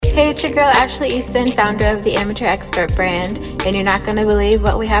Hey, it's your girl Ashley Easton, founder of the Amateur Expert brand, and you're not going to believe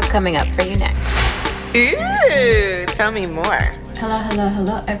what we have coming up for you next. Ooh, tell me more.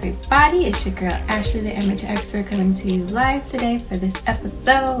 Hello, everybody. It's your girl Ashley, the Amateur Expert, coming to you live today for this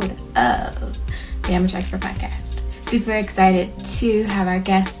episode of the Amateur Expert podcast. Super excited to have our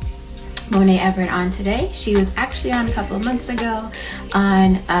guest Monaé Everett on today. She was actually on a couple of months ago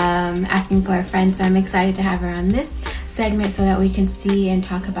on Asking for a Friend, so I'm excited to have her on this segment so that we can see and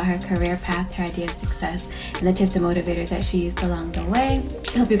talk about her career path, her idea of success, and the tips and motivators that she used along the way.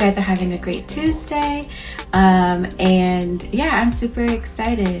 I hope you guys are having a great Tuesday. And yeah, I'm super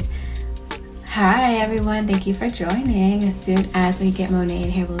excited. Hi everyone, thank you for joining. As soon as we get Monaé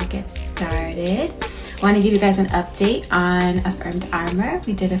in here, we'll get started. I want to give you guys an update on Affirmed Armor.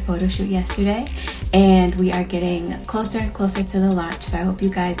 We did a photo shoot yesterday and we are getting closer and closer to the launch. So I hope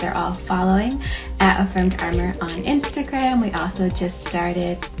you guys are all following at Affirmed Armor on Instagram. We also just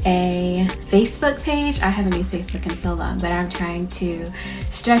started a Facebook page. I haven't used Facebook in so long, but I'm trying to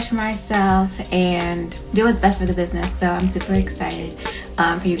stretch myself and do what's best for the business. So I'm super excited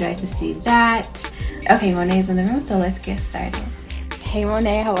for you guys to see that. Okay, Monaé's in the room, so let's get started. Hey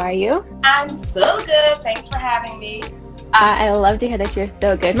Monaé, how are you? I'm so good. Thanks for having me. I love to hear that you're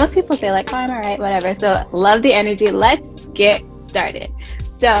so good. Most people say like, oh, I'm all right, whatever. So love the energy. Let's get started.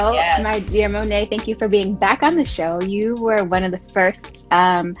 So yes. My dear Monaé, thank you for being back on the show. You were one of the first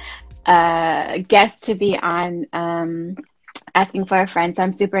guests to be on Asking for a Friend. So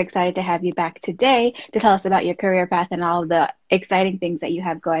I'm super excited to have you back today to tell us about your career path and all the exciting things that you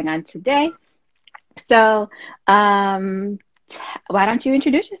have going on today. So, why don't you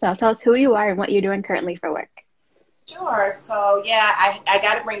introduce yourself? Tell us who you are and what you're doing currently for work. Sure. So, yeah, I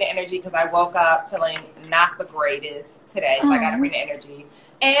got to bring the energy because I woke up feeling not the greatest today. So I got to bring the energy.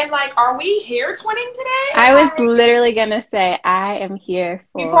 And, like, are we hair twinning today? I was literally going to say I am here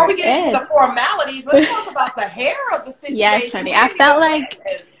for Before we get into the formalities, let's talk about the hair of the situation. Yes, honey. I felt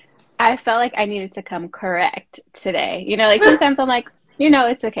like I needed to come correct today. You know, like sometimes I'm like, you know,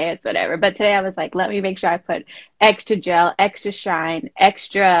 it's okay, it's whatever. But today I was like, let me make sure I put extra gel, extra shine,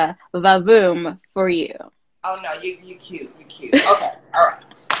 extra va-voom for you. Oh, no, you cute. Okay, all right.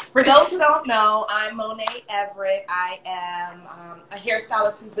 For those who don't know, I'm Monaé Everett. I am a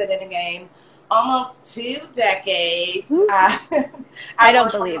hairstylist who's been in the game almost 2 decades. I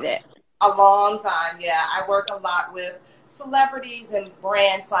don't believe it. A long time, yeah. I work a lot with celebrities and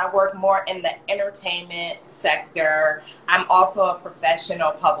brands, so I work more in the entertainment sector. I'm also a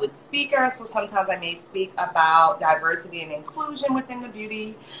professional public speaker, so sometimes I may speak about diversity and inclusion within the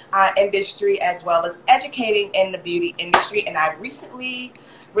beauty industry, as well as educating in the beauty industry. And I recently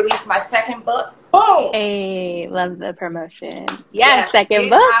released my second book. Boom! Hey, love the promotion. Yes, second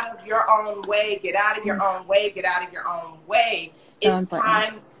book. Get out of your own way. Get out of your own way. Get out of your own way. So it's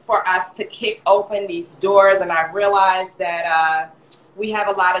time for us to kick open these doors, and I realized that we have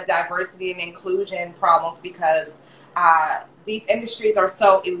a lot of diversity and inclusion problems because these industries are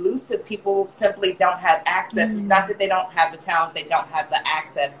so elusive. People simply don't have access. It's not that they don't have the talent, they don't have the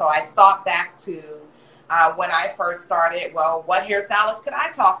access. So I thought back to when I first started, well, what hairstylist could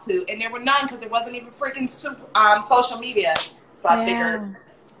I talk to? And there were none because there wasn't even freaking social media. So I figured,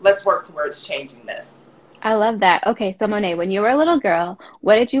 let's work towards changing this. I love that. Okay, so Monaé, when you were a little girl,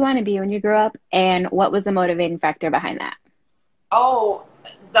 what did you want to be when you grew up, and what was the motivating factor behind that? Oh,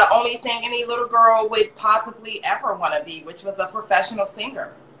 the only thing any little girl would possibly ever want to be, which was a professional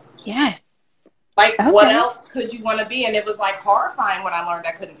singer. Yes. Like, what else could you want to be? And it was, like, horrifying when I learned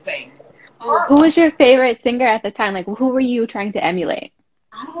I couldn't sing. Who was your favorite singer at the time? Like, who were you trying to emulate?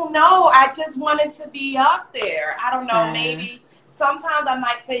 I don't know. I just wanted to be up there. I don't know, maybe. Sometimes I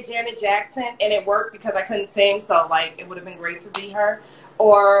might say Janet Jackson, and it worked because I couldn't sing, so like it would have been great to be her.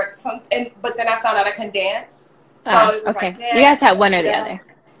 Or but then I found out I couldn't dance, so it was like, you got to have one or the other.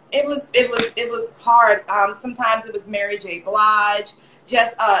 It was hard. Sometimes it was Mary J. Blige,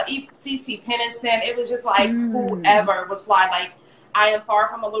 just CeCe Peniston. It was just like whoever was fly. Like, I am far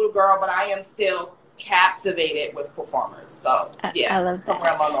from a little girl, but I am still captivated with performers. So yeah, I love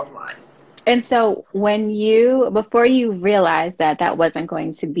somewhere along those lines. And so before you realized that wasn't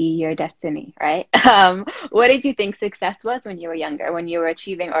going to be your destiny, right? What did you think success was when you were younger, when you were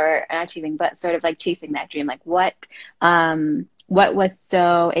achieving, or not achieving, but sort of like chasing that dream? Like what was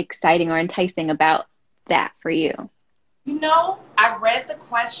so exciting or enticing about that for you? You know, I read the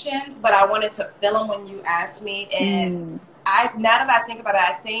questions, but I wanted to fill them when you asked me. And now that I think about it,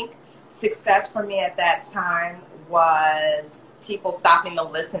 I think success for me at that time was people stopping to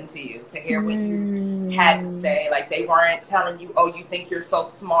listen to you, to hear what you had to say. Like, they weren't telling you, oh, you think you're so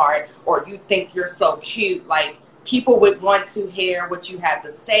smart, or you think you're so cute. Like, people would want to hear what you had to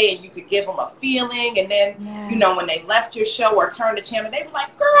say, and you could give them a feeling. And then, when they left your show or turned the channel, they were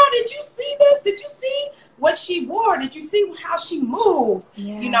like, girl, did you see this? Did you see what she wore? Did you see how she moved?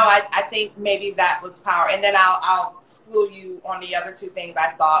 I think maybe that was power. And then I'll school you on the other two things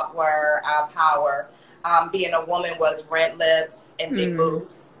I thought were power. Being a woman was red lips and big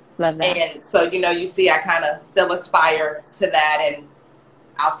boobs. Love that. And so, you see, I kind of still aspire to that, and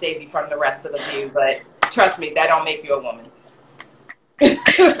I'll save you from the rest of the view, but trust me, that don't make you a woman.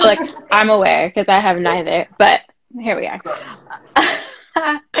 Look, I'm aware because I have neither, but here we are.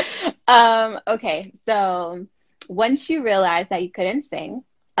 Okay, so once you realized that you couldn't sing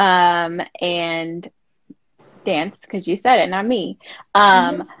and dance, because you said it, not me,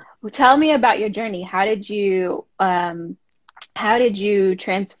 tell me about your journey. How did you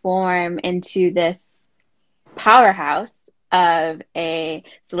transform into this powerhouse of a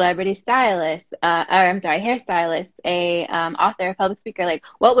celebrity stylist, hairstylist, a author, a public speaker? Like,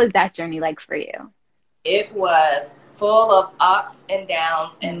 what was that journey like for you? It was full of ups and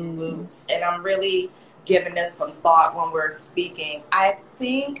downs and loops, and I'm really giving this some thought when we're speaking. I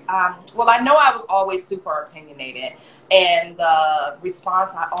think, I know I was always super opinionated, and the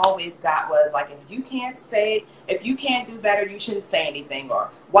response I always got was like, if you can't do better, you shouldn't say anything, or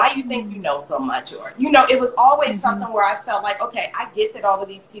why you think you know so much, or, it was always something where I felt like, okay, I get that all of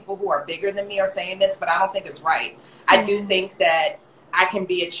these people who are bigger than me are saying this, but I don't think it's right. I do think that I can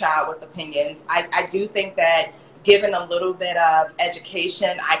be a child with opinions. I do think that given a little bit of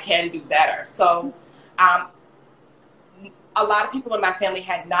education, I can do better. So, a lot of people in my family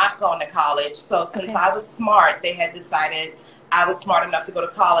had not gone to college. So since I was smart, they had decided I was smart enough to go to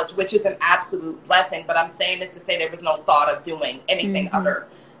college, which is an absolute blessing. But I'm saying this to say there was no thought of doing anything other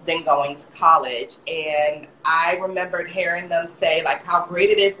than going to college. And I remembered hearing them say, like, how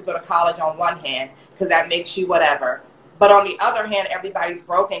great it is to go to college on one hand, because that makes you whatever. But on the other hand, everybody's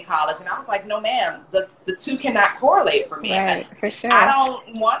broke in college. And I was like, no, ma'am, the two cannot correlate for me. Right, for sure. I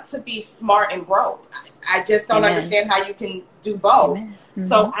don't want to be smart and broke. I just don't understand how you can do both.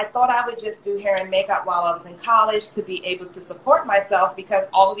 So I thought I would just do hair and makeup while I was in college to be able to support myself, because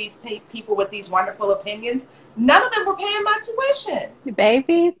all of these people with these wonderful opinions, none of them were paying my tuition.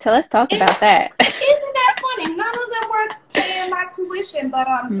 Baby, let's talk about that. Isn't that funny? None of them were paying my tuition, but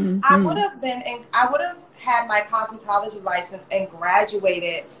I would have had my cosmetology license and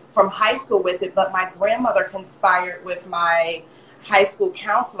graduated from high school with it, but my grandmother conspired with my high school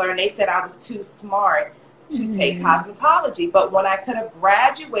counselor, and they said I was too smart to take cosmetology. But when I could have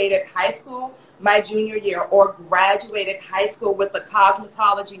graduated high school my junior year, or graduated high school with a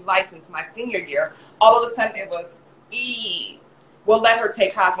cosmetology license my senior year, all of a sudden it was, we'll let her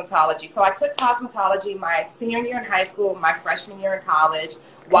take cosmetology. So I took cosmetology my senior year in high school, my freshman year in college,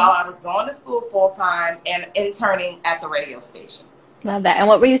 while I was going to school full-time and interning at the radio station. Love that. And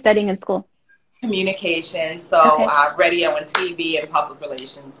what were you studying in school? Communication, so radio and TV and public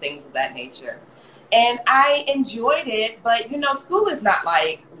relations, things of that nature. And I enjoyed it, but, school is not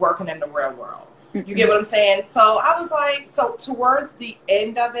like working in the real world. You get what I'm saying? So I was like, towards the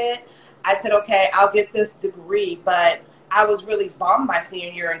end of it, I said, okay, I'll get this degree, but I was really bummed my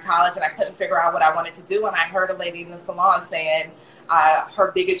senior year in college, and I couldn't figure out what I wanted to do. And I heard a lady in the salon saying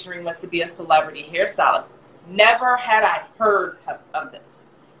her biggest dream was to be a celebrity hairstylist. Never had I heard of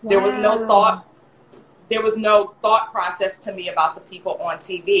this. Wow. There was no thought process to me about the people on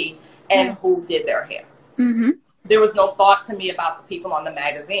TV and who did their hair. There was no thought to me about the people on the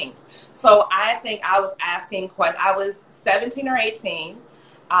magazines. So I think I was asking questions. I was 17 or 18.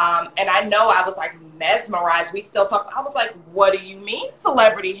 And I know I was like mesmerized. We still talk. I was like, what do you mean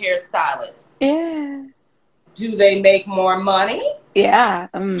celebrity hairstylist? Yeah. Do they make more money? Yeah.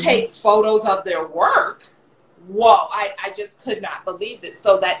 Take photos of their work? Whoa, I just could not believe it.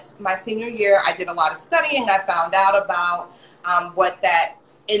 So that's my senior year. I did a lot of studying. I found out about what that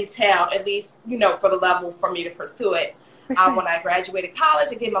entailed, at least, for the level for me to pursue it. When I graduated college,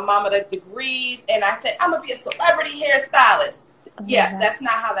 I gave my mama the degrees, and I said, I'm going to be a celebrity hairstylist. Yeah, that's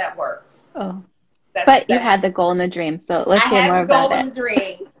not how that works. Oh, but you had the goal and the dream, so let's hear more about it. I had the goal and the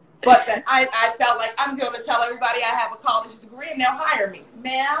dream, but then I felt like I'm going to tell everybody I have a college degree and they'll hire me.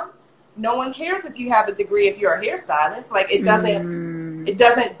 Ma'am, no one cares if you have a degree if you're a hairstylist. Like, it doesn't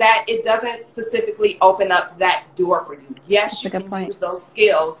specifically open up that door for you. Yes, you can use those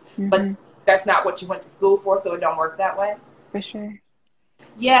skills, but that's not what you went to school for, so it don't work that way. For sure.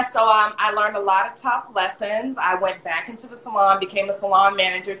 Yeah, so I learned a lot of tough lessons. I went back into the salon, became a salon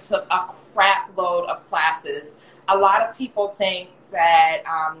manager, took a crap load of classes. A lot of people think that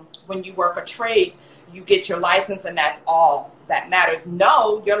when you work a trade, you get your license and that's all that matters.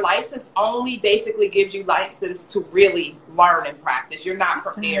 No, your license only basically gives you license to really learn and practice. You're not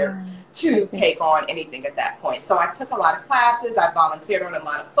prepared to take on anything at that point. So I took a lot of classes. I volunteered on a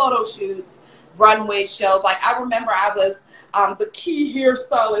lot of photo shoots, runway shows. Like I remember I was the key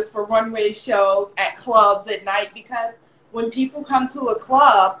hairstylist for runway shows at clubs at night, because when people come to a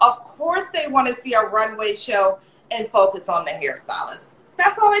club, of course they want to see a runway show and focus on the hairstylist.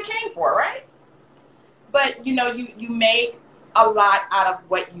 That's all they came for, right? But, you know, you make a lot out of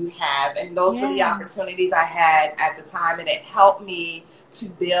what you have. And those were the opportunities I had at the time. And it helped me to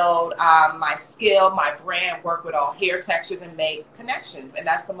build my skill, my brand, work with all hair textures, and make connections. And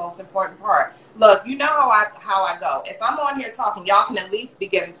that's the most important part. Look, you know how I go. If I'm on here talking, y'all can at least be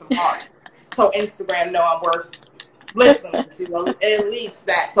getting some hearts. So Instagram know I'm worth listening to, at least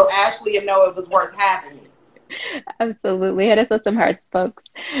that. So Ashley, you know it was worth having me. Absolutely. Hit us with some hearts, folks.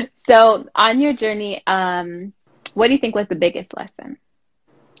 So on your journey, what do you think was the biggest lesson?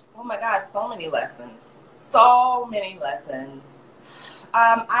 Oh my God, so many lessons. So many lessons.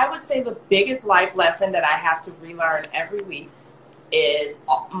 I would say the biggest life lesson that I have to relearn every week is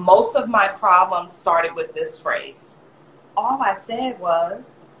most of my problems started with this phrase. All I said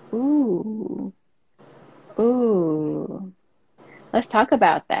was, ooh. Ooh. Let's talk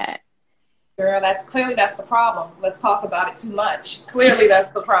about that. Girl, that's the problem. Let's talk about it too much. Clearly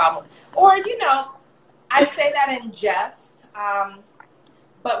that's the problem. Or, you know, I say that in jest,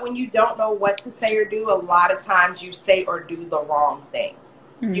 but when you don't know what to say or do, a lot of times you say or do the wrong thing.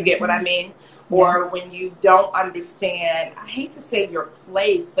 You get what I mean? Yeah. Or when you don't understand, I hate to say your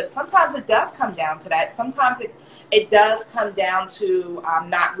place, but sometimes it does come down to that. Sometimes it does come down to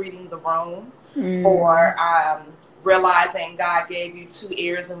not reading the room, or realizing God gave you 2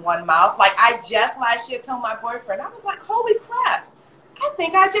 ears and 1 mouth. Like I just last year told my boyfriend, I was like, holy crap. I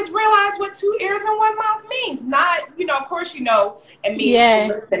think I just realized what 2 ears and 1 mouth means. Not, you know, of course, you know, it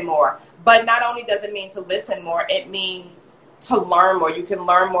means to listen more. But not only does it mean to listen more, it means to learn more. You can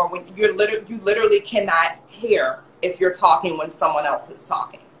learn more when you literally cannot hear if you're talking when someone else is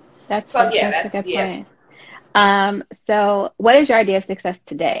talking. That's a good point. So what is your idea of success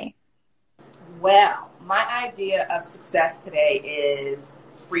today? Well, my idea of success today is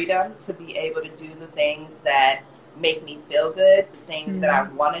freedom to be able to do the things that make me feel good, the things that I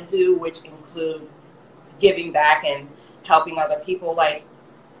want to do, which include giving back and helping other people. Like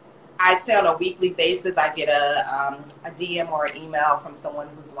I'd say on a weekly basis, I get a DM or an email from someone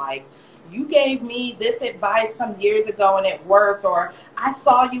who's like, you gave me this advice some years ago and it worked, or I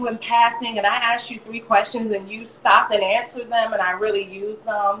saw you in passing and I asked you 3 questions and you stopped and answered them and I really used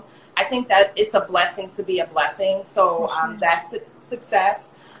them. I think that it's a blessing to be a blessing. So that's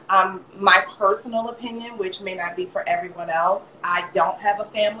success. My personal opinion, which may not be for everyone else, I don't have a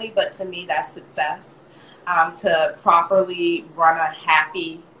family, but to me that's success. To properly run a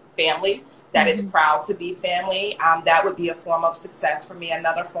happy family that is proud to be family, that would be a form of success for me.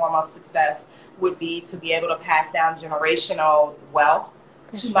 Another form of success would be to be able to pass down generational wealth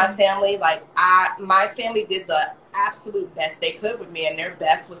to my family. Like my family did the absolute best they could with me, and their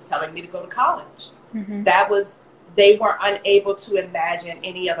best was telling me to go to college. They were unable to imagine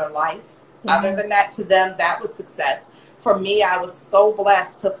any other life. Other than that, to them, that was success. For me, I was so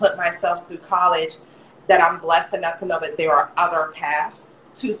blessed to put myself through college that I'm blessed enough to know that there are other paths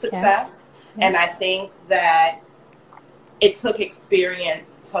to success. And I think that it took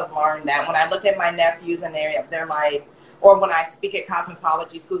experience to learn that. When I look at my nephews and they're like, or when I speak at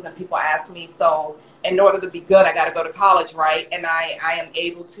cosmetology schools and people ask me, so in order to be good, I got to go to college, right? And I am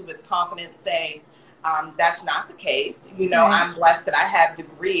able to, with confidence, say, that's not the case. You know, I'm blessed that I have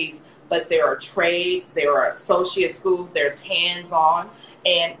degrees, but there are trades, there are associate schools, there's hands-on.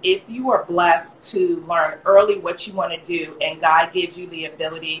 And if you are blessed to learn early what you want to do, and God gives you the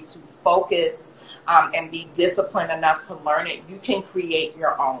ability to focus and be disciplined enough to learn it, you can create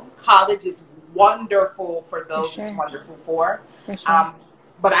your own. College is wonderful for those it's wonderful for.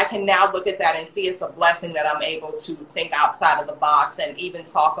 But I can now look at that and see it's a blessing that I'm able to think outside of the box and even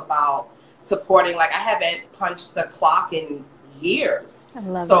talk about supporting. Like I haven't punched the clock in years. I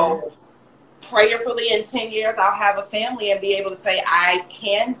love that. Prayerfully in 10 years, I'll have a family and be able to say I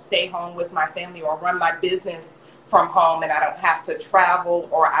can stay home with my family or run my business from home, and I don't have to travel,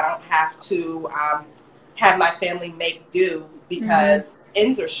 or I don't have to have my family make do because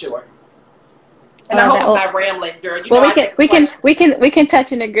ends are short. And I love hope that. I'm Well, not rambling, girl. You well, know I take questions. we can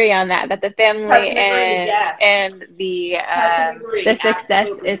touch and agree on that. That the Touch family and agree, yes. and Touch and agree, the success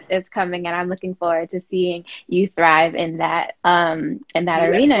absolutely. is coming, and I'm looking forward to seeing you thrive in that You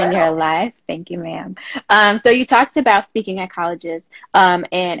as arena in your well. life. Thank you, ma'am. So you talked about speaking at colleges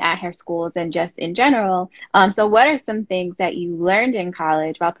and at hair schools and just in general. So what are some things that you learned in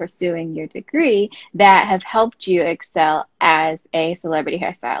college while pursuing your degree that have helped you excel as a celebrity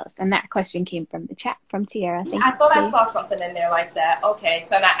hairstylist? And that question came from the chat from Tiara. Yeah, Thank I you, thought I T. saw something in there like that. Okay,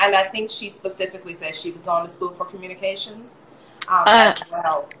 so and I think she specifically said she was going to school for communications Uh, as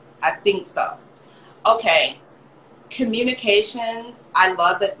well. I think so. Okay, communications. I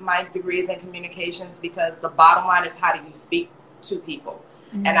love that my degree is in communications because the bottom line is how do you speak to people?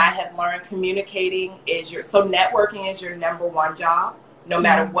 And I have learned communicating is so networking is your number one job. No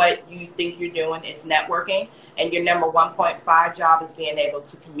matter what you think you're doing, it's networking. And your number 1.5 job is being able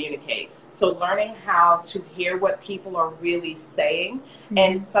to communicate. So learning how to hear what people are really saying.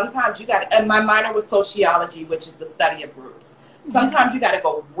 And sometimes you got, and my minor was sociology, which is the study of groups. Sometimes you got to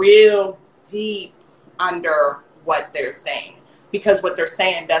go real deep under what they're saying because what they're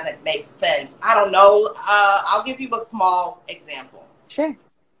saying doesn't make sense. I don't know. I'll give you a small example. Sure.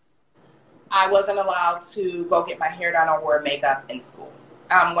 I wasn't allowed to go get my hair done or wear makeup in school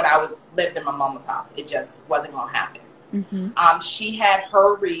when I lived in my mama's house. It just wasn't going to happen. She had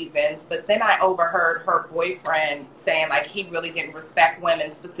her reasons, but then I overheard her boyfriend saying like he really didn't respect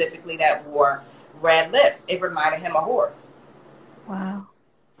women specifically that wore red lips. It reminded him of horse. Wow.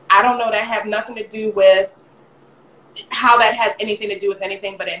 I don't know. That have nothing to do with how that has anything to do with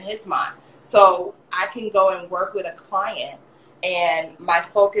anything, but in his mind. So I can go and work with a client and my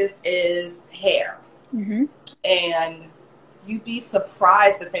focus is hair. And you'd be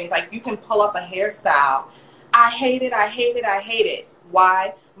surprised at things like you can pull up a hairstyle. I hate it. I hate it. I hate it.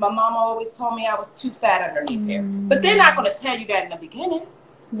 Why? My mama always told me I was too fat underneath hair. But they're not going to tell you that in the beginning.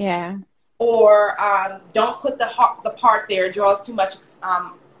 Yeah. Or don't put the part there. It draws too much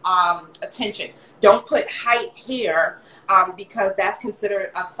attention. Don't put height here because that's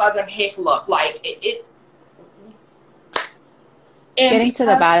considered a southern hick look. Like it and getting to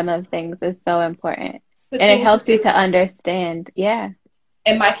the bottom of things is so important. And it helps you to understand. Yeah.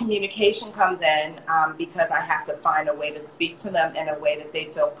 And my communication comes in because I have to find a way to speak to them in a way that they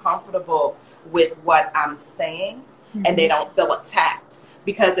feel comfortable with what I'm saying and they don't feel attacked.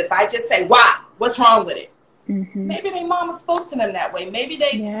 Because if I just say, why? What's wrong with it? Maybe their mama spoke to them that way. Maybe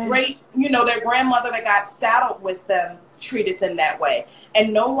their their grandmother that got saddled with them treated them that way.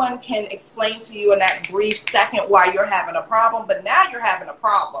 And no one can explain to you in that brief second why you're having a problem, but now you're having a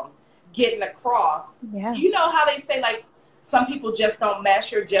problem getting across. Do you know how they say like some people just don't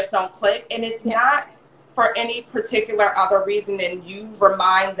mesh or just don't click? And it's not for any particular other reason than you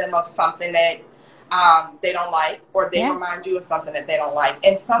remind them of something that they don't like, or they remind you of something that they don't like.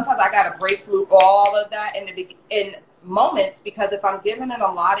 And sometimes I got to break through all of that in moments because if I'm giving an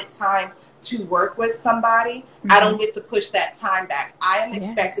allotted time to work with somebody, I don't get to push that time back. I am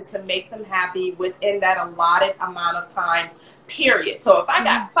expected to make them happy within that allotted amount of time, period. So if I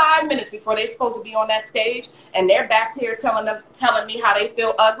got 5 minutes before they're supposed to be on that stage and they're back here telling me how they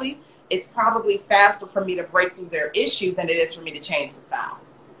feel ugly, it's probably faster for me to break through their issue than it is for me to change the style.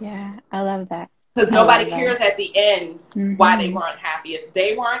 Yeah, I love that. Because nobody cares at the end why they weren't happy. If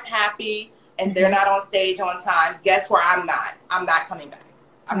they weren't happy and they're not on stage on time, guess where I'm not? I'm not coming back.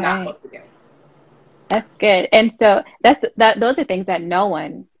 I'm not booked again. That's good. And so those are things that no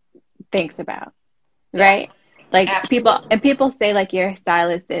one thinks about, right? Like people say like your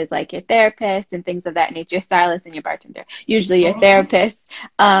stylist is like your therapist and things of that nature. Your stylist and your bartender, usually your therapist.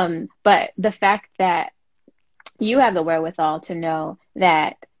 But the fact that you have the wherewithal to know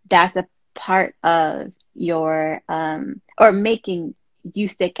that that's a part of your or making you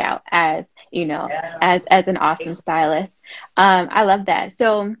stick out as as an awesome stylist. I love that.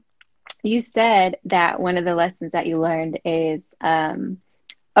 So you said that one of the lessons that you learned is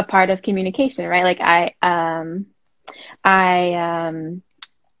a part of communication, right? Like all I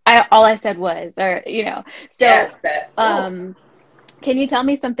said was, or so can you tell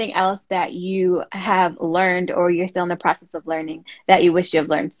me something else that you have learned or you're still in the process of learning that you wish you have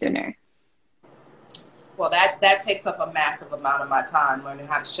learned sooner? Well, that takes up a massive amount of my time, learning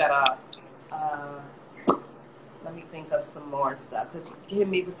how to shut up. Let me think of some more stuff. Because you hit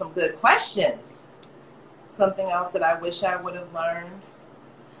me with some good questions. Something else that I wish I would have learned.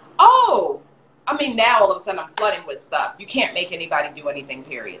 Oh, I mean, now all of a sudden I'm flooding with stuff. You can't make anybody do anything,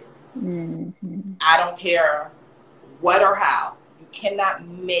 period. I don't care what or how. You cannot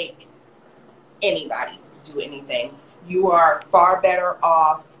make anybody do anything. You are far better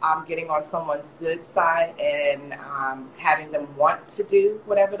off getting on someone's good side and having them want to do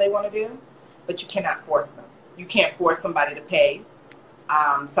whatever they want to do, but you cannot force them. You can't force somebody to pay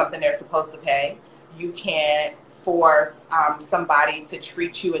something they're supposed to pay. You can't force somebody to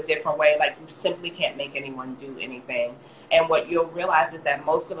treat you a different way. Like, you simply can't make anyone do anything. And what you'll realize is that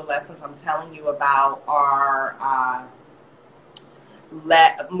most of the lessons I'm telling you about are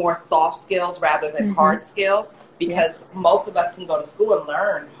more soft skills rather than hard skills, because most of us can go to school and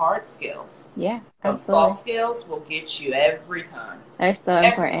learn hard skills. Yeah, those soft skills will get you every time. They're so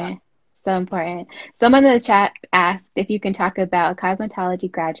important. So important. Someone in the chat asked if you can talk about a cosmetology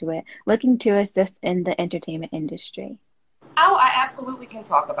graduate looking to assist in the entertainment industry. Oh, I absolutely can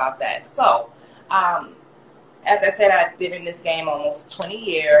talk about that. So, as I said, I've been in this game almost 20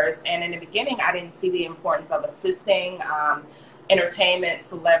 years, and in the beginning, I didn't see the importance of assisting entertainment,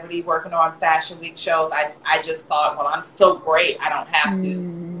 celebrity, working on fashion week shows. I just thought, well, I'm so great, I don't have to.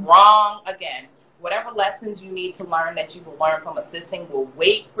 Wrong again. Whatever lessons you need to learn that you will learn from assisting will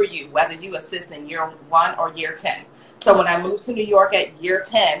wait for you, whether you assist in year 1 or year 10. So when I moved to New York at year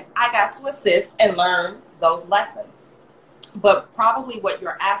 10, I got to assist and learn those lessons. But probably what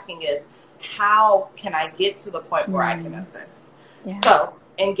you're asking is, how can I get to the point where I can assist? Yeah. So,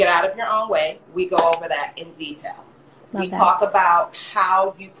 and Get Out of Your Own Way, we go over that in detail. We talk about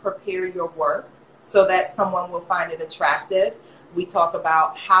how you prepare your work so that someone will find it attractive. We talk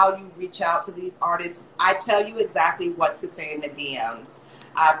about how you reach out to these artists. I tell you exactly what to say in the DMs.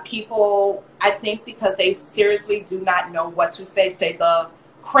 People, I think because they seriously do not know what to say the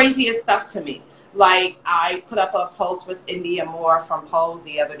craziest stuff to me. Like, I put up a post with India Moore from Pose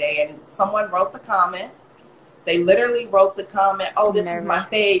the other day, and someone wrote the comment. They literally wrote the comment, "Oh, this is my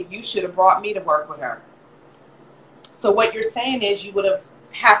fave. You should have brought me to work with her." So what you're saying is you would have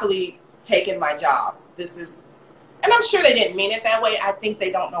happily taken my job. This is, and I'm sure they didn't mean it that way. I think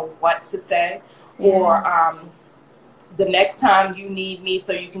they don't know what to say. Or the next time you need me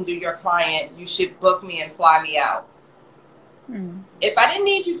so you can do your client, you should book me and fly me out. If I didn't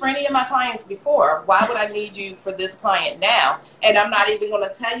need you for any of my clients before, why would I need you for this client now? And I'm not even going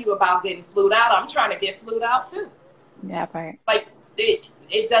to tell you about getting flued out. I'm trying to get flued out too. Yeah, right. Like,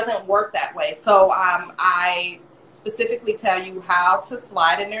 it doesn't work that way. So I specifically tell you how to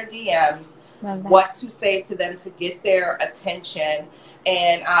slide in their DMs, what to say to them to get their attention,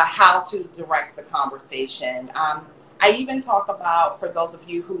 and how to direct the conversation. I even talk about, for those of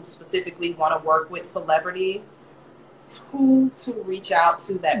you who specifically want to work with celebrities, who to reach out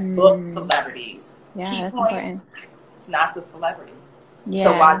to that book celebrities. Yeah, Key that's point, important. it's not the celebrity. Yeah.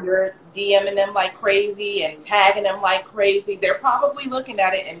 So while you're DMing them like crazy and tagging them like crazy, they're probably looking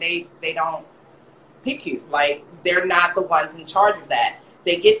at it and they don't pick you. Like, they're not the ones in charge of that.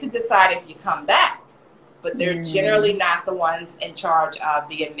 They get to decide if you come back, but they're generally not the ones in charge of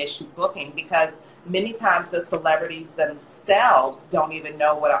the initial booking, because many times the celebrities themselves don't even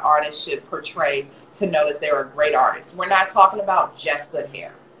know what an artist should portray to know that they're a great artist. We're not talking about just good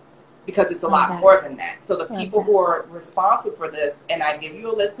hair, because it's a lot more than that. So the people who are responsible for this, and I give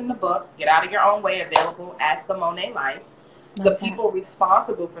you a list in the book, Get Out of Your Own Way, available at the Monaé Life. The people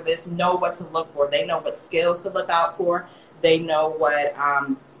responsible for this know what to look for. They know what skills to look out for. They know what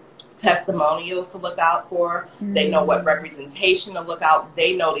testimonials to look out for. They know what representation to look out.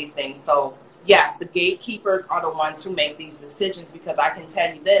 They know these things. So yes, the gatekeepers are the ones who make these decisions, because I can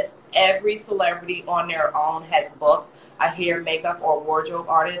tell you this, every celebrity on their own has booked a hair, makeup, or wardrobe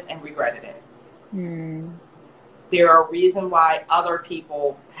artist and regretted it. There are reasons why other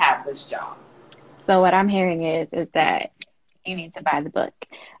people have this job. So what I'm hearing is that you need to buy the book.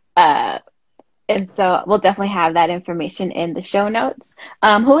 And so we'll definitely have that information in the show notes.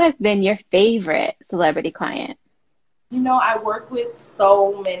 Who has been your favorite celebrity client? You know, I work with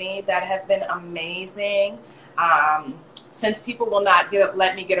so many that have been amazing. Since people will not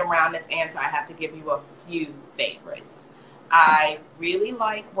let me get around this answer, I have to give you a few favorites. I really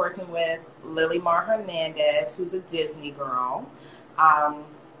like working with Lily Mar Hernandez, who's a Disney girl.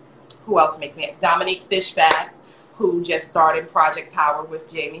 Who else makes me? Dominique Fishback, who just started Project Power with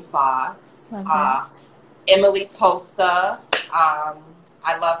Jamie Foxx. Emily Tosta.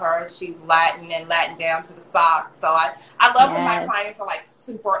 I love her. She's Latin and Latin down to the socks. So I love when my clients are like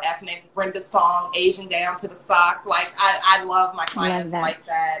super ethnic. Brenda Song, Asian down to the socks. Like, I love my clients like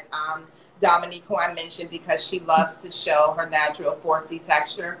that. Dominique, who I mentioned, because she loves to show her natural 4C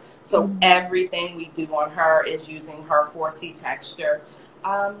texture. So everything we do on her is using her 4C texture.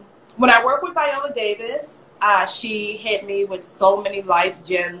 When I work with Viola Davis, she hit me with so many life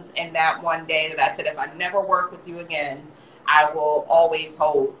gems in that one day that I said, if I never work with you again, I will always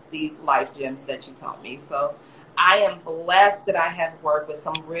hold these life gems that you taught me. So I am blessed that I have worked with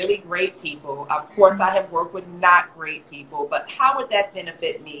some really great people. Of course, I have worked with not great people, but how would that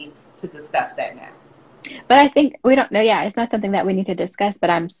benefit me to discuss that now? But I think we don't know. Yeah, it's not something that we need to discuss, but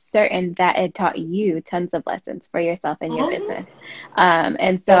I'm certain that it taught you tons of lessons for yourself and your Mhm. business.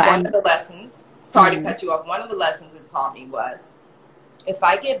 And so And one of I'm, the lessons, sorry to mm, cut you off, one of the lessons it taught me was if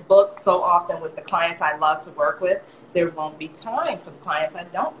I get booked so often with the clients I love to work with, there won't be time for the clients I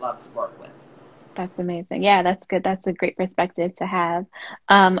don't love to work with. that's amazing. Yeah, that's good. That's a great perspective to have.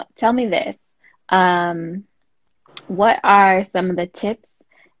 Tell me this. Um, what are some of the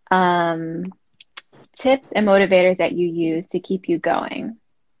um, tips and motivators that you use to keep you going?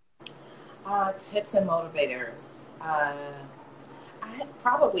 Tips and motivators. I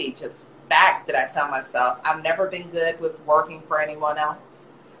probably just facts that I tell myself. I've never been good with working for anyone else.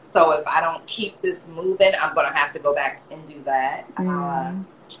 So if I don't keep this moving, I'm going to have to go back and do that. Mm,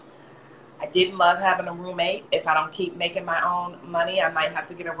 I didn't love having a roommate. If I don't keep making my own money, I might have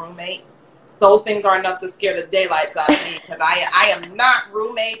to get a roommate. Those things are enough to scare the daylights out of me because I am not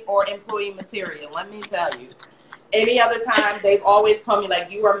roommate or employee material. Let me tell you. Any other time, they've always told me,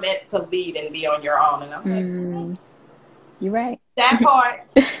 like, you are meant to lead and be on your own. And I'm like, mm, you're right. that part.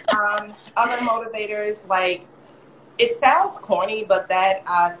 Other motivators, like, it sounds corny, but that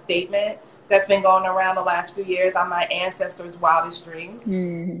statement that's been going around the last few years on my ancestors' wildest dreams,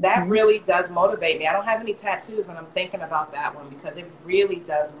 that Hmm. really does motivate me. I don't have any tattoos when I'm thinking about that one because it really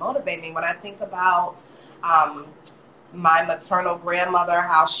does motivate me. When I think about um, my maternal grandmother,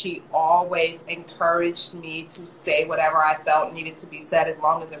 how she always encouraged me to say whatever I felt needed to be said as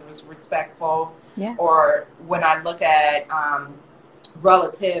long as it was respectful. Yeah. Or when I look at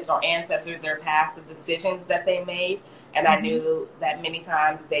relatives or ancestors, their past, the decisions that they made, and I Hmm. knew that many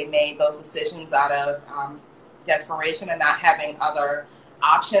times they made those decisions out of desperation and not having other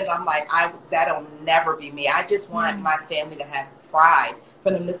options. I'm like, that'll never be me. I just want Yeah. my family to have pride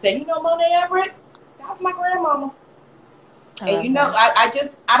for them to say, you know, Monaé Everett, that was my grandmama. I And you love know, that.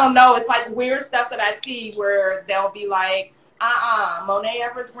 I don't know. It's like weird stuff that I see where they'll be like, Monaé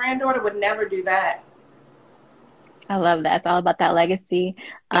Everett's granddaughter would never do that. I love that. It's all about that legacy,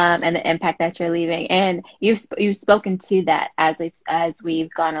 Yes. and the impact that you're leaving. And you've spoken to that as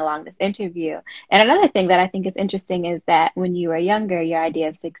we've gone along this interview. And another thing that I think is interesting is that when you were younger, your idea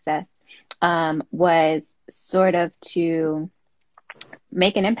of success was sort of to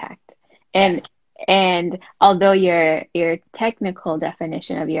make an impact. And Yes. and although your technical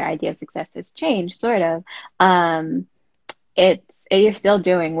definition of your idea of success has changed, sort of, you're still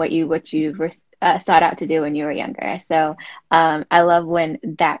doing what you've sought out to do when you were younger. So I love when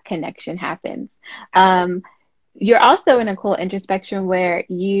that connection happens. Absolutely. Um, you're also in a cool intersection where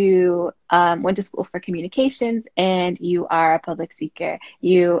you went to school for communications and you are a public speaker.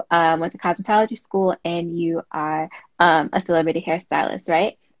 You went to cosmetology school and you are a celebrity hairstylist,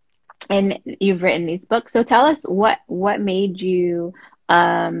 right? And you've written these books. So tell us what made you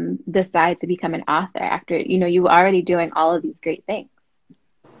decide to become an author after, you were already doing all of these great things.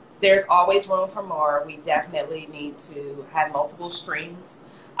 There's always room for more. We definitely need to have multiple streams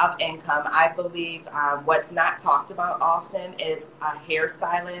of income. I believe what's not talked about often is a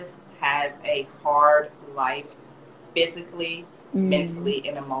hairstylist has a hard life physically, Mm, mentally,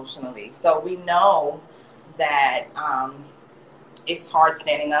 and emotionally. So we know that it's hard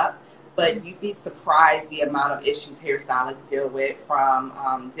standing up, but you'd be surprised the amount of issues hairstylists deal with,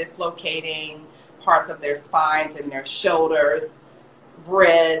 from dislocating parts of their spines and their shoulders,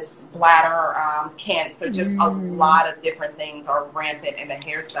 wrists, bladder cancer. Just a mm, lot of different things are rampant in the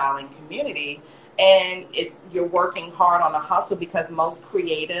hairstyling community. And you're working hard on a hustle because most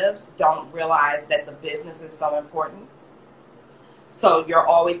creatives don't realize that the business is so important. So you're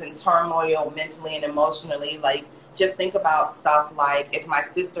always in turmoil mentally and emotionally. Like, just think about stuff like, if my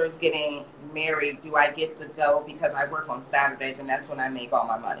sister is getting married, do I get to go because I work on Saturdays and that's when I make all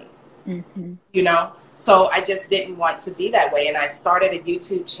my money? hmm. You know? So I just didn't want to be that way. And I started a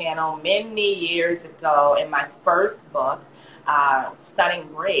YouTube channel many years ago. In my first book, Stunning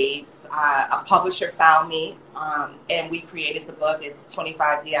Braids, a publisher found me, and we created the book. It's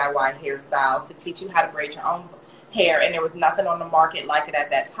 25 DIY hairstyles to teach you how to braid your own hair. And there was nothing on the market like it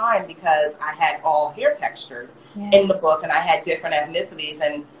at that time because I had all hair textures in Yeah. the book and I had different ethnicities.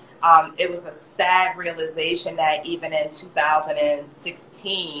 And it was a sad realization that even in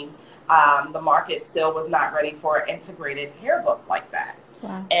 2016, the market still was not ready for an integrated hair book like that.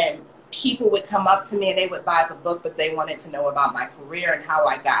 Wow. And people would come up to me and they would buy the book, but they wanted to know about my career and how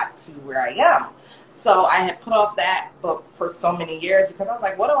I got to where I am. So I had put off that book for so many years because I was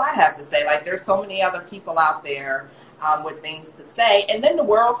like, what do I have to say? Like, there's so many other people out there with things to say. And then the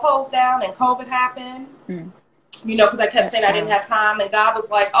world closed down and COVID happened. Mm. because I kept saying I didn't have time, and God was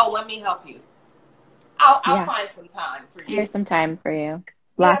like, oh, let me help you. I'll find some time for you. Here's some time for you.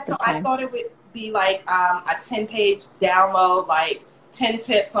 Lots of time. I thought it would be like a 10-page download, like 10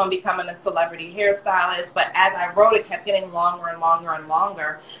 tips on becoming a celebrity hairstylist. But as I wrote, it kept getting longer and longer and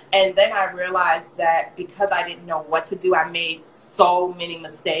longer. And then I realized that because I didn't know what to do, I made so many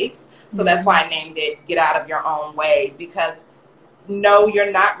mistakes. So that's why I named it Get Out of Your Own Way, because no,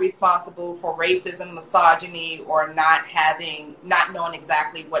 you're not responsible for racism, misogyny, or not knowing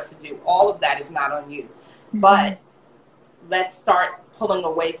exactly what to do. All of that is not on you. But let's start pulling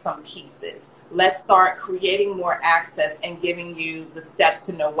away some pieces. Let's start creating more access and giving you the steps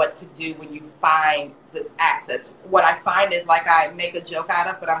to know what to do when you find this access. What I find is, like I make a joke out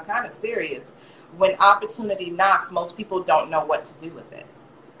of, but I'm kind of serious. When opportunity knocks, most people don't know what to do with it.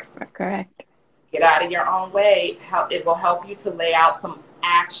 Correct. Get out of your own way. It will help you to lay out some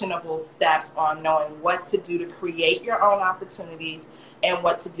actionable steps on knowing what to do to create your own opportunities and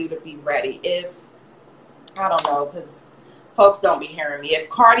what to do to be ready. I don't know, because folks don't be hearing me. If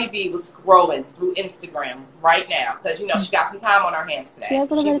Cardi B was scrolling through Instagram right now, because, she got some time on her hands today. She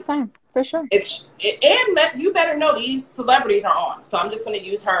has a little bit of time, for sure. You better know these celebrities are on. So I'm just going to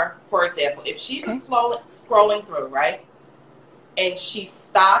use her for example. If she was scrolling through, right, and she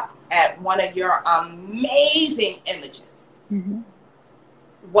stopped at one of your amazing images,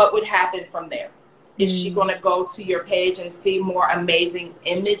 what would happen from there? Is she going to go to your page and see more amazing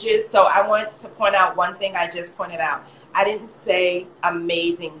images? So I want to point out one thing I just pointed out. I didn't say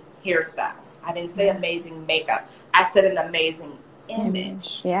amazing hairstyles. I didn't say amazing makeup. I said an amazing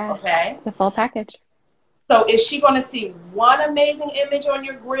image. Yeah. Okay? It's a full package. So is she going to see one amazing image on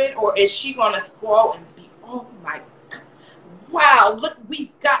your grid, or is she going to scroll and be, oh my God, wow, look,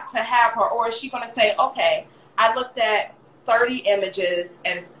 we've got to have her? Or is she going to say, okay, I looked at 30 images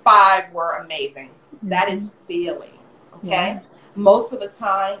and 5 were amazing. That is feeling, okay? Yeah. Most of the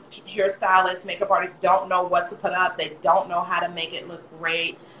time, hairstylists, makeup artists don't know what to put up. They don't know how to make it look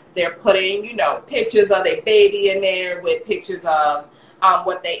great. They're putting, pictures of their baby in there with pictures of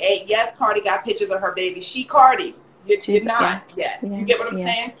what they ate. Yes, Cardi got pictures of her baby. She Cardi. You're not yet. Yeah. You get what I'm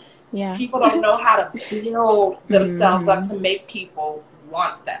saying? Yeah. People don't know how to build themselves up to make people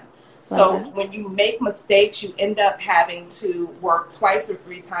want them. So when you make mistakes, you end up having to work 2 or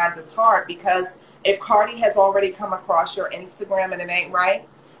 3 times as hard, because if Cardi has already come across your Instagram and it ain't right,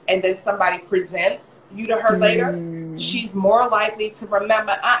 and then somebody presents you to her later, she's more likely to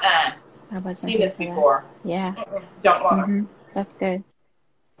remember, I've seen this before. Yeah. Don't want her. That's good.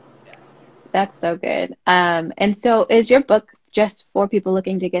 That's so good. And so is your book just for people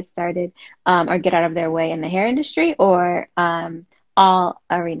looking to get started or get out of their way in the hair industry, or all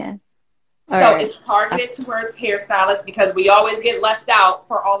arenas? So it's targeted towards hairstylists, because we always get left out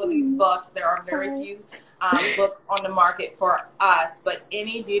for all of these books. There are very few books on the market for us, but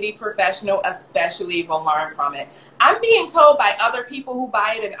any beauty professional especially will learn from it. I'm being told by other people who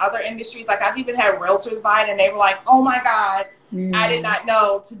buy it in other industries, like I've even had realtors buy it, and they were like, oh my God, I did not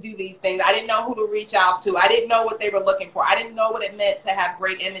know to do these things. I didn't know who to reach out to. I didn't know what they were looking for. I didn't know what it meant to have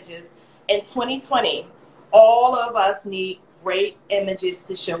great images. In 2020, all of us need great images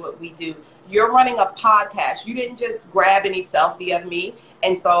to show what we do. You're running a podcast. You didn't just grab any selfie of me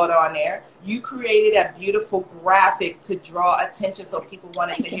and throw it on there. You created a beautiful graphic to draw attention so people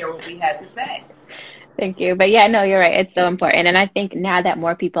wanted to hear what we had to say. Thank you. But yeah, no, you're right. It's so important. And I think now that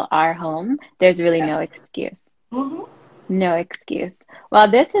more people are home, there's really no excuse. No excuse.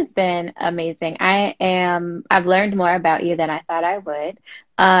 Well, this has been amazing. I've learned more about you than I thought I would.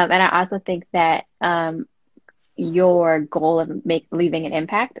 And I also think that your goal of leaving an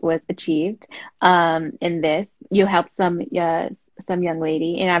impact was achieved in this. You helped some young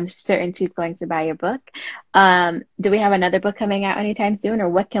lady, and I'm certain she's going to buy your book. Do we have another book coming out anytime soon, or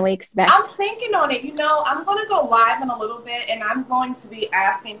what can we expect? I'm thinking on it. I'm going to go live in a little bit, and I'm going to be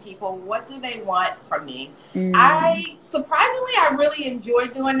asking people, what do they want from me? I really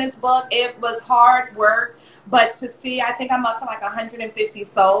enjoyed doing this book. It was hard work, but to see, I think I'm up to like 150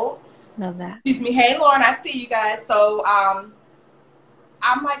 sold. Love that. Excuse me. Hey, Lauren, I see you guys. So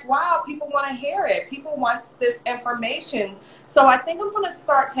I'm like, wow, people want to hear it. People want this information. So I think I'm going to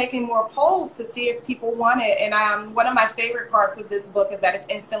start taking more polls to see if people want it. And one of my favorite parts of this book is that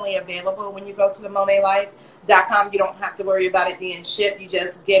it's instantly available. When you go to the MonaéLife.com, you don't have to worry about it being shipped. You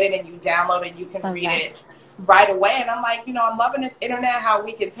just get it and you download it. You can read it right away. And I'm like, I'm loving this internet, how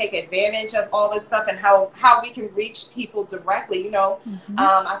we can take advantage of all this stuff and how we can reach people directly.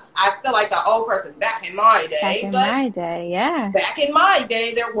 I feel like the old person back in my day. Back in my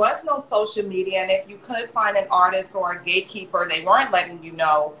day, there was no social media. And if you could find an artist or a gatekeeper, they weren't letting you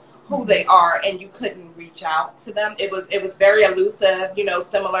know who they are, and you couldn't reach out to them. It was very elusive,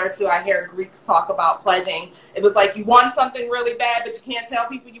 similar to, I hear Greeks talk about pledging. It was like you want something really bad, but you can't tell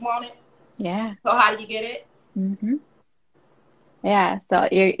people you want it. Yeah. So how do you get it? Mm-hmm. Yeah, so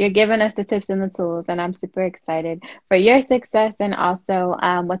you're giving us the tips and the tools, and I'm super excited for your success and also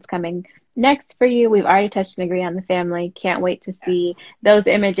what's coming next for you. We've already touched and agreed on the family. Can't wait to see Yes. those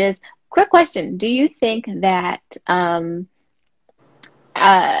images. Quick question. Do you think that uh,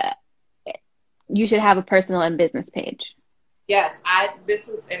 you should have a personal and business page? Yes,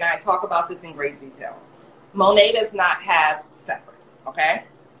 and I talk about this in great detail. Monaé does not have separate, okay?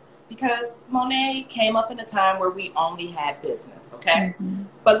 Because Monaé came up in a time where we only had business, okay? Mm-hmm.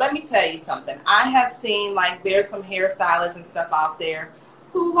 But let me tell you something. I have seen, there's some hairstylists and stuff out there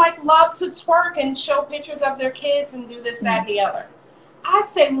who, love to twerk and show pictures of their kids and do this, that, and the other. I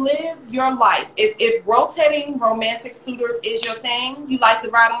say live your life. If rotating romantic suitors is your thing, you like to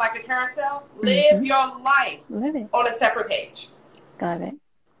ride them like a carousel, live your life on a separate page. Got it.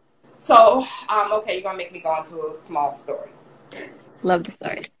 So, okay, you're going to make me go into a small story. Love the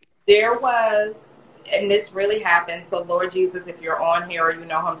story. There was, and this really happened, so Lord Jesus, if you're on here or you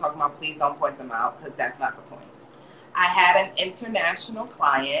know who I'm talking about, please don't point them out, because that's not the point. I had an international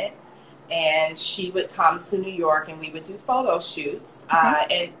client, and she would come to New York, and we would do photo shoots,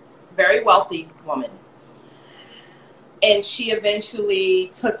 and very wealthy woman. And she eventually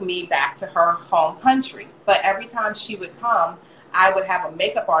took me back to her home country. But every time she would come, I would have a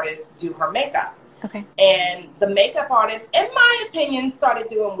makeup artist do her makeup. Okay. And the makeup artist, in my opinion, started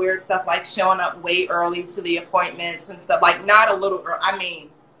doing weird stuff, like showing up way early to the appointments and stuff, not a little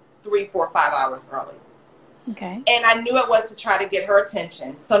early, 3, 4, 5 hours early. Okay. And I knew it was to try to get her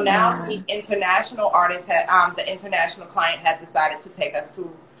attention. So now the international artist the international client has decided to take us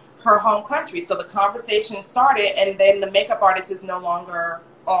to her home country. So the conversation started, and then the makeup artist is no longer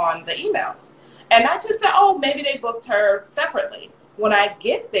on the emails. And I just said, oh, maybe they booked her separately. When I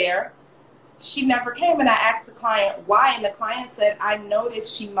get there, she never came, and I asked the client why, and the client said, I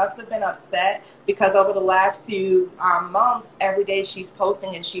noticed she must have been upset because over the last few months, every day she's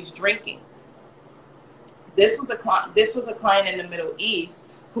posting and she's drinking. This was a client in the Middle East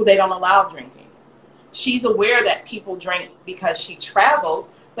who they don't allow drinking. She's aware that people drink because she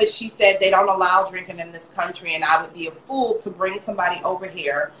travels, but she said they don't allow drinking in this country, and I would be a fool to bring somebody over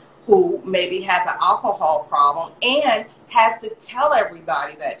here who maybe has an alcohol problem and has to tell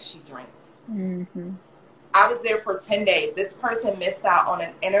everybody that she drinks. Mm-hmm. I was there for 10 days. This person missed out on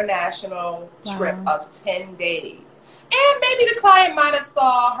an international trip of 10 days. And maybe the client might have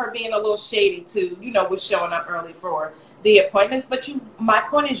saw her being a little shady too, with showing up early for the appointments. But my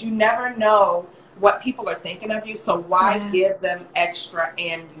point is, you never know what people are thinking of you, so why give them extra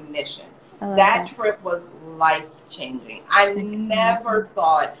ammunition? That trip was life-changing. I never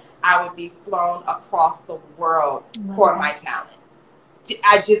thought I would be flown across the world for my talent.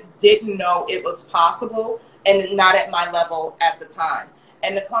 I just didn't know it was possible, and not at my level at the time.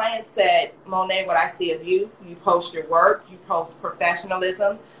 And the client said, Monaé, what I see of you, you post your work, you post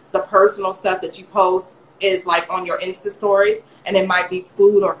professionalism, the personal stuff that you post is on your Insta stories, and it might be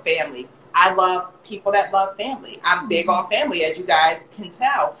food or family. I love people that love family. I'm big on family, as you guys can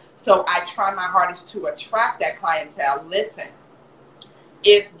tell. So I try my hardest to attract that clientele. Listen,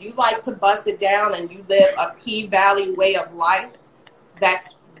 if you like to bust it down and you live a P-Valley way of life,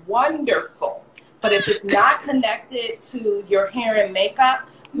 that's wonderful. But if it's not connected to your hair and makeup,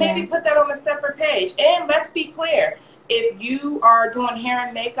 maybe put that on a separate page. And let's be clear, if you are doing hair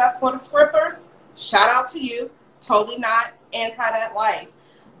and makeup for the scrippers, shout out to you. Totally not anti that life.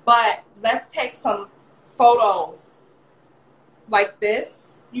 But let's take some photos like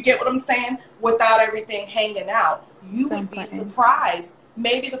this. You get what I'm saying? Without everything hanging out. You would be surprised.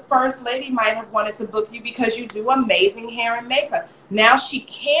 Maybe the first lady might have wanted to book you because you do amazing hair and makeup. Now she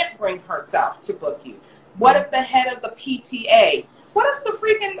can't bring herself to book you. What if the head of the PTA? What if the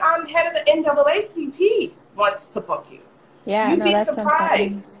freaking head of the NAACP wants to book you? Yeah, You'd be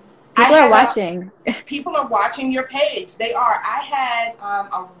surprised. People are watching. People are watching your page. They are. I had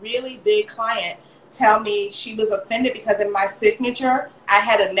a really big client tell me she was offended because in my signature, I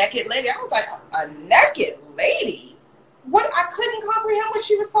had a naked lady. I was like, a naked lady? What? I couldn't comprehend what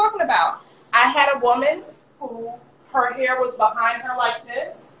she was talking about. I had a woman who her hair was behind her like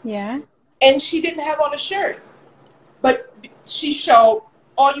this. Yeah. And she didn't have on a shirt. But she showed,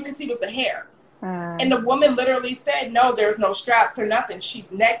 all you could see was the hair. And the woman literally said, no, there's no straps or nothing.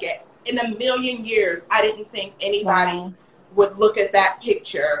 She's naked. In a million years, I didn't think anybody would look at that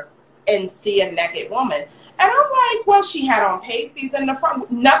picture and see a naked woman. And I'm like, well, she had on pasties in the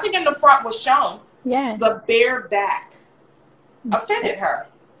front. Nothing in the front was shown. Yeah. The bare back offended her.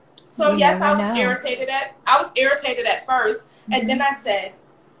 So You yes, never know. I was irritated at first, and then I said,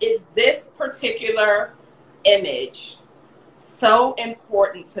 is this particular image so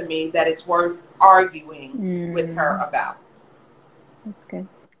important to me that it's worth arguing with her Mm, about? that's good.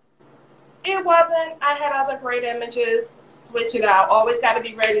 It wasn't. I had other great images. Switch it out. Always got to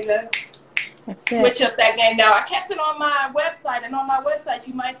be ready to That's it. switch up that game. Now, I kept it on my website, and on my website,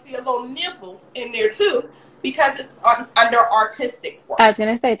 you might see a little nibble in there too, because it's under artistic I work. was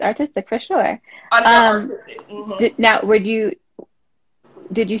gonna say it's artistic for sure. Under Um, artistic. Mm-hmm. now,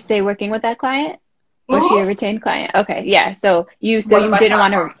 did you stay working with that client? Was she a Mm-hmm. retained client? Okay, yeah. So One of you my didn't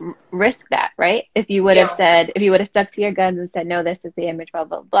top want to clients. risk that, right? Yeah. If you would have stuck to your guns and said, no, this is the image, blah,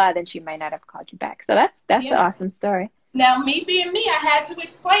 blah, blah, then she might not have called you back. So that's an Yeah. awesome story. Now, me being me, I had to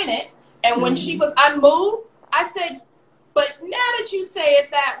explain it. And when she Mm, was unmoved, I said, but now that you say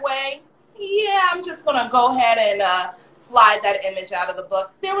it that way, yeah, I'm just going to go ahead and slide that image out of the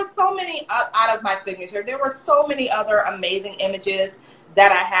book. There were so many, out of my signature, there were so many other amazing images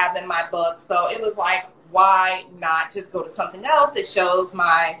that I have in my book. So it was like, why not just go to something else that shows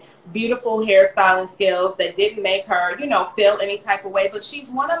my beautiful hairstyling skills that didn't make her, feel any type of way. But she's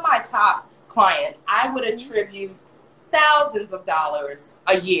one of my top clients. I would attribute thousands of dollars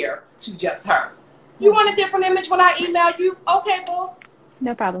a year to just her. You want a different image when I email you? Okay, well,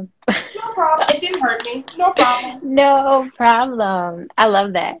 no problem. no problem. It didn't hurt me. No problem. No problem. I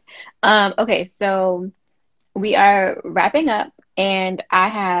love that. Okay, so we are wrapping up, and I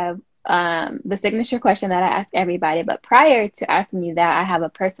have the signature question that I ask everybody. But prior to asking you that, I have a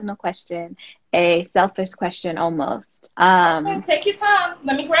personal question, a selfish question almost. Okay, take your time.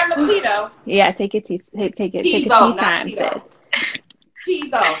 Let me grab my Tito. Yeah, take your tea, take a Tito, tea not time, sis. Tito's.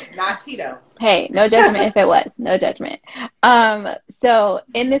 Tito, not Tito's. Hey, no judgment if it was, no judgment. So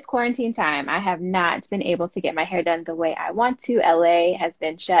in this quarantine time, I have not been able to get my hair done the way I want to. LA has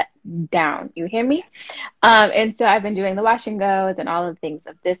been shut down. You hear me? Yes. And so I've been doing the wash and goes and all of the things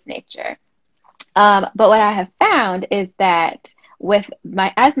of this nature. But what I have found is that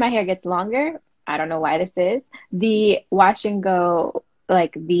as my hair gets longer, I don't know why this is, the wash and go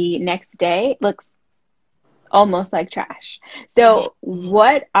like the next day looks almost like trash. So Mm-hmm.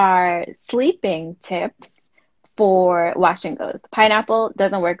 what are sleeping tips for wash and goes? Pineapple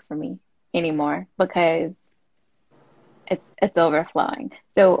doesn't work for me anymore because it's overflowing.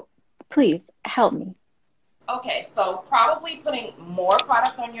 So please help me. Okay, so probably putting more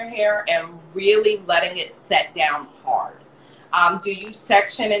product on your hair and really letting it set down hard. Do you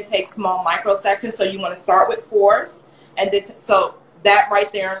section and take small micro sections? So you want to start with fours, and then so that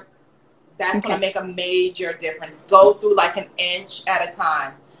right there, that's going to Okay. make a major difference. Go through like an inch at a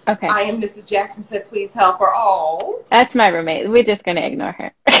time. Okay. I am Mrs. Jackson said, please help her. Oh, That's my roommate. We're just gonna ignore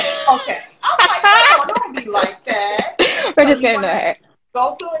her. okay. I'm like, oh, don't be like that. We're So just you gonna want ignore to her.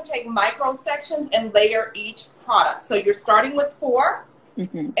 go through and take micro sections and layer each product. So you're starting with four.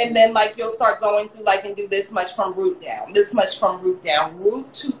 Hmm. And then like you'll start going through like and do this much from root down, this much from root down,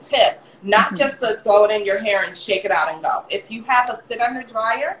 root to tip, not Hmm. just to throw it in your hair and shake it out and go. If you have a sit under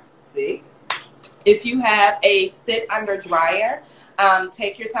dryer, if you have a sit under dryer,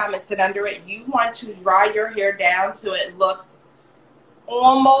 take your time and sit under it. You want to dry your hair down so it looks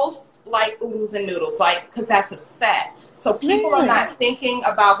almost like oodles and noodles, like, because that's a set. So people are Really? not thinking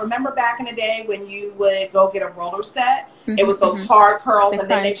about, remember back in the day when you would go get a roller set, it Hmm. was those Hmm. hard curls The and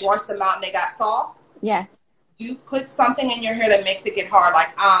then they crunch. washed them out and they got soft. Yes. You put something in your hair that makes it get hard. Like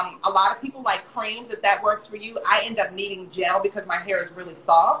a lot of people like creams. If that works for you, I end up needing gel because my hair is really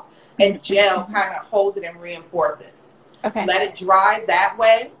soft, Hmm. and gel Hmm. kind of holds it and reinforces. Okay. Let it dry that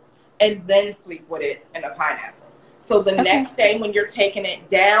way, and then sleep with it in a pineapple. So the Okay. next day when you're taking it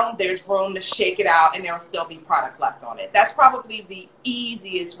down, there's room to shake it out and there will still be product left on it. That's probably the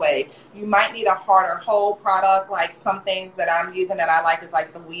easiest way. You might need a harder hold product, like some things that I'm using that I like is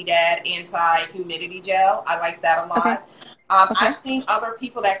like the Weedad anti-humidity gel. I like that a Okay. lot. Okay. I've seen other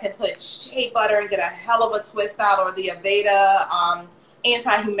people that can put shea butter and get a hell of a twist out, or the Aveda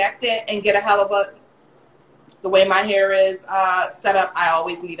anti-humectant and get a hell of a, the way my hair is set up, I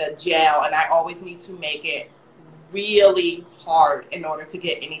always need a gel, and I always need to make it really hard in order to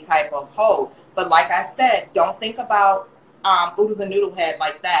get any type of hold. But like I said, don't think about oodles and noodle head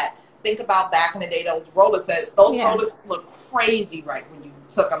like that. Think about back in the day, those roller sets. Those Yeah. rollers look crazy right when you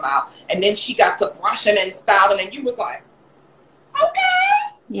took them out. And then she got to brushing and styling, and you was like,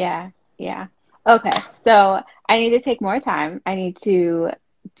 okay. Yeah. Yeah. Okay. So I need to take more time. I need to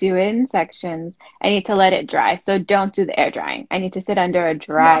do it in sections. I need to let it dry. So don't do the air drying. I need to sit under a No,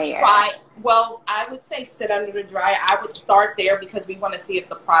 dryer. try. Well, I would say sit under the dryer. I would start there because we want to see if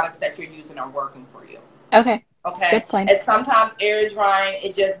the products that you're using are working for you. Okay. Okay. Good point. And sometimes air drying,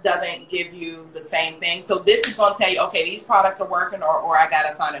 it just doesn't give you the same thing. So this is going to tell you, okay, these products are working, or I got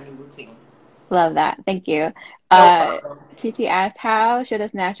to find a new routine. Love that. Thank you. No problem. TT asked, how should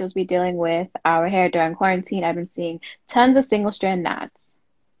us naturals be dealing with our hair during quarantine? I've been seeing tons of single strand knots.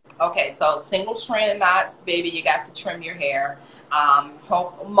 Okay, so single strand knots, baby, you got to trim your hair.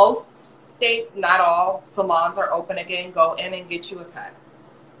 Most states, not all, salons are open again. Go in and get you a cut.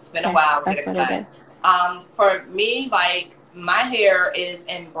 It's been a while, get a cut. For me, like, my hair is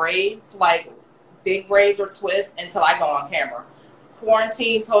in braids, like big braids or twists, until I go on camera.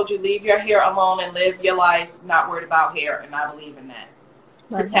 Quarantine told you leave your hair alone and live your life, not worried about hair, and I believe in that.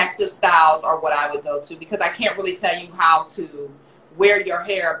 Protective styles are what I would go to, because I can't really tell you how to wear your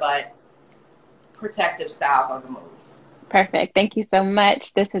hair, but protective styles are the move. Perfect. Thank you so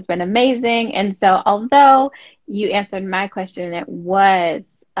much. This has been amazing. And so, although you answered my question, it was,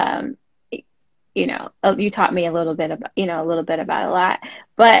 you taught me a little bit about, a lot,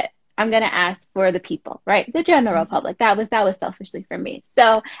 but I'm going to ask for the people, right? The general public. That was selfishly for me.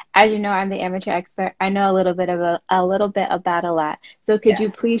 So, as you know, I'm the amateur expert. I know a little bit about a lot. So could you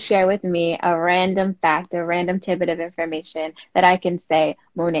please share with me a random fact, a random tidbit of information that I can say,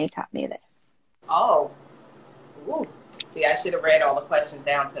 Monaé taught me this? Oh, ooh. See, I should have read all the questions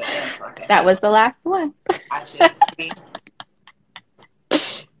down to the end. So that was the last one. I should see.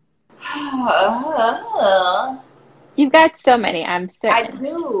 You've got so many, I'm certain. I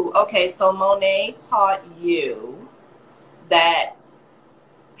do. Okay, so Monaé taught you that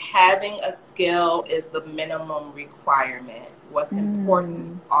having a skill is the minimum requirement. What's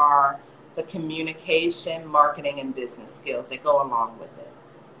important are the communication, marketing, and business skills that go along with it.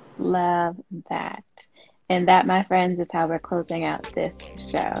 Love that. And that, my friends, is how we're closing out this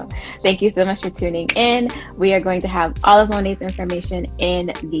show. Thank you so much for tuning in. We are going to have all of Monaé's information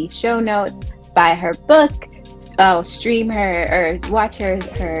in the show notes. Buy her book, stream her or watch her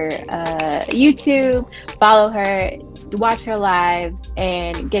YouTube, follow her, watch her lives,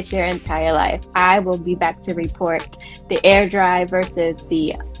 and get your entire life. I will be back to report the air dry versus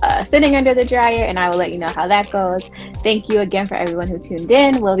the sitting under the dryer, and I will let you know how that goes. Thank you again for everyone who tuned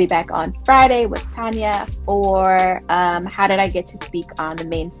in. We'll be back on Friday with Tanya for How Did I Get to Speak on the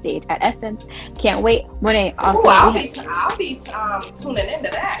Main Stage at Essence. Can't wait. Monaé, also, I'll be tuning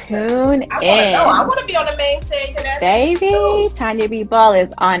into that. I want to be on the main stage at Essence. Baby, Tanya B. Ball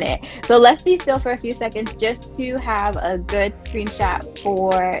is on it. So let's be still for a few seconds just to have a good screenshot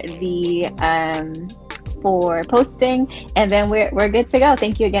for the for posting, and then we're good to go.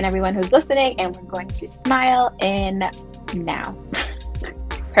 Thank you again, everyone who's listening, and we're going to smile in now.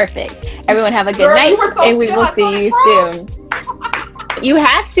 Perfect. Everyone have a good night, and we will see you soon. You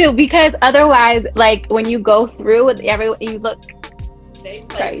have to, because otherwise, like, when you go through with you look. They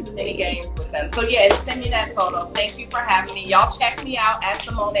play too many games with them. So yeah, send me that photo. Thank you for having me. Y'all check me out at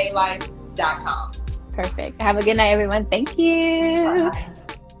SimoneLife.com. Perfect. Have a good night, everyone. Thank you. Bye.